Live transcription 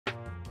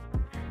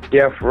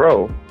Death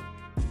Row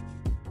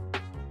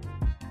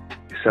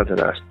is something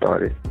I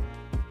started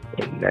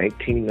in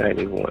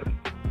 1991.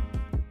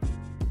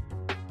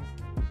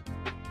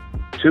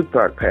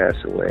 Tupac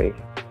passed away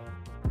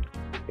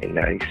in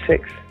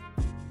 96.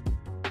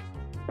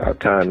 By the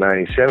time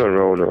 97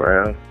 rolled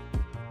around,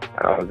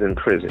 I was in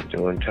prison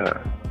doing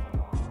time.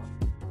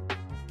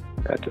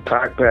 After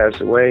Pac passed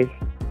away,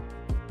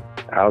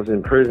 I was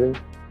in prison.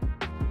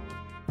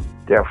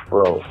 Death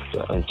Row,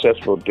 the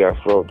untouchable Death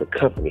Row, the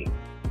company.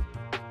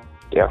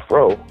 Death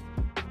Row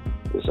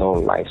is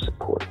on life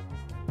support.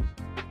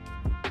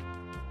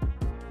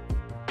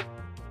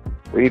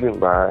 Breathing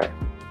by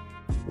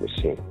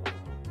machine.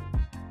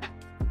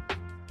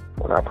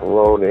 When I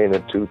paroled in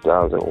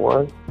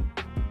 2001,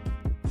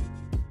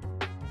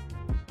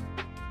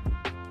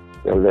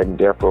 they're letting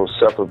Death Row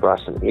suffer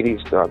by some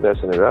idiots start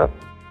messing it up.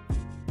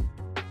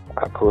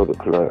 I pulled the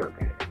plug.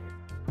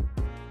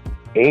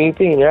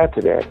 Anything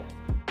after that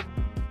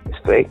is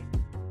fake,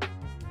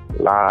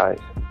 lies,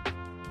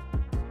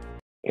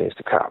 and it's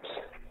the cops.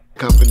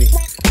 Company,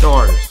 the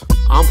artists.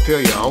 I'm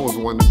telling you, I was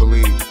one to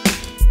believe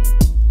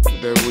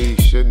that we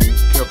shouldn't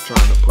kept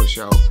trying to push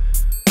out.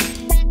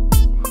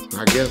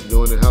 I guess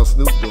doing it how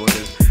Snoop doing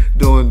it,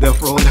 doing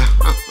Death Row now.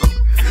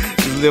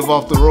 Just live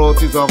off the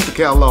royalties off the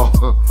catalog.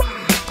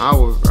 I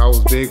was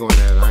big on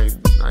that.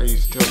 I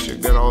used to tell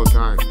shit that all the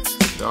time.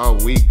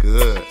 Dog, we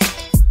good.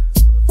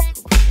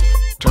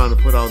 Trying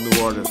to put out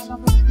new artists.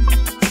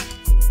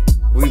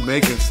 We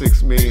making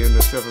 $6 million to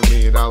 $7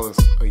 million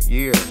a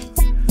year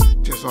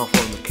just off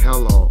on the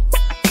catalog.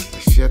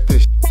 Shut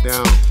this shit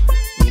down.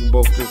 We can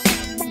both just,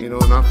 you know,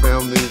 in our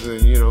families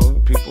and, you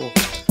know, people,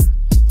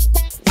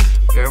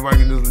 everybody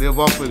can just live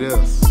off of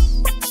this.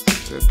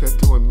 Said that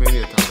to him many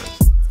a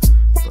times.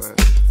 But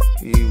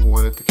he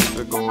wanted to keep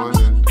it going,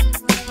 and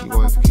he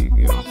wanted to keep,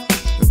 you know,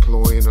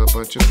 employing a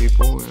bunch of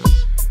people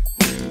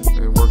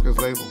and work his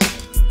label.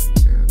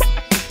 And,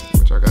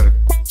 which I gotta,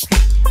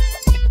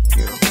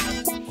 you know,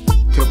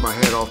 tip my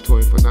hat off to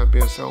him for not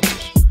being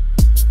selfish.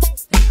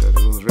 Because if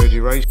it was Reggie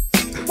Wright,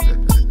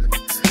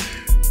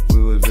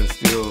 we would have been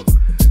still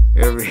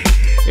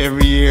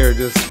every year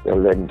just. They're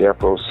letting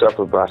Death Row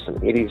suffer by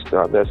some idiots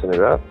start messing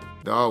it up.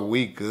 Dog,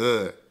 we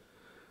good.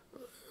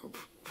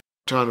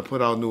 Trying to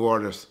put out new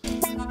artists.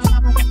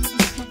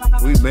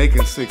 We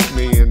making $6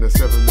 million to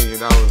 $7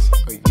 million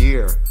a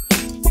year.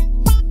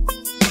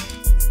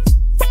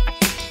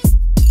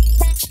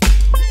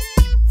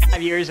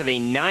 Years of a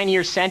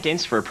 9-year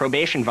sentence for a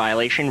probation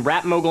violation,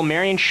 rap mogul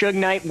Marion Suge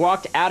Knight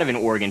walked out of an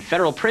Oregon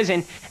federal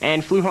prison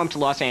and flew home to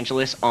Los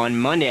Angeles on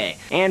Monday,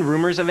 and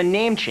rumors of a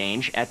name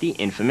change at the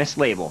infamous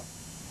label.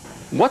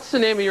 What's the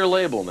name of your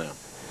label now?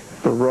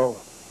 The Row.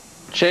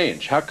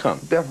 Change, how come?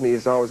 Definitely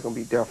it's always going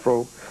to be Death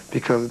Row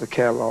because of the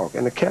catalog,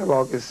 and the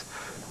catalog is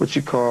what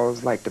you call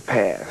is like the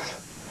past.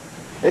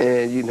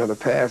 And you know, the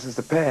past is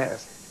the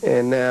past.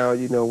 And now,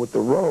 you know, with the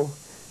Row,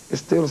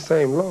 it's still the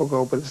same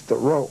logo, but it's the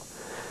Row.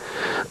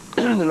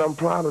 And I'm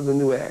proud of the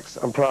new acts.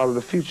 I'm proud of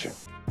the future.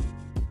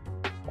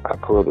 I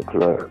pulled the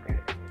plug.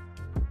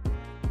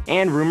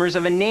 And rumors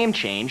of a name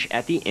change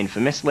at the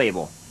infamous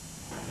label.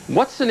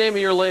 What's the name of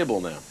your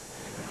label now?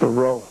 The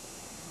Row.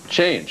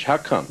 Change, how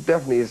come?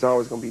 Definitely it's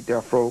always going to be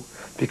Death Row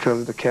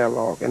because of the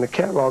catalog. And the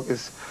catalog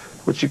is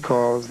what you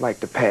call is like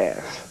the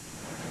past.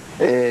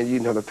 And you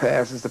know, the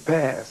past is the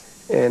past.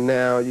 And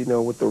now, you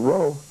know, with the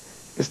Row,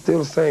 it's still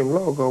the same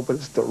logo, but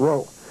it's the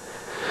Row.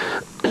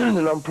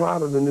 And I'm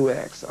proud of the new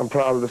acts. I'm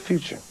proud of the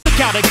future. Look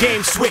out a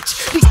game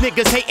switch. These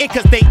niggas hating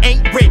cause they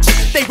ain't rich.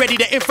 They ready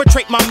to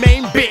infiltrate my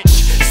main bitch.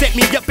 Set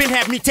me up and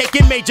have me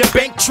taking major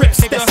bank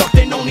trips. That's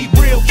something only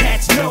real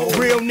cats know.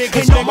 Real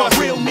niggas, and all my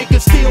real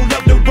niggas still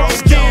love the road.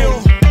 Still,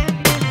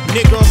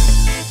 nigga,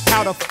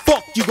 how the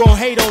fuck you gon'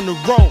 hate on the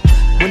road?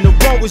 When the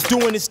road was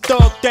doing its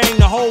thug thing,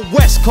 the whole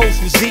West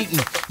Coast was eating.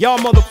 Y'all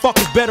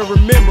motherfuckers better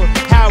remember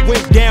how it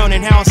went down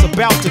and how it's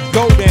about to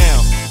go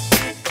down.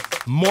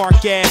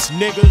 Mark ass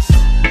niggas.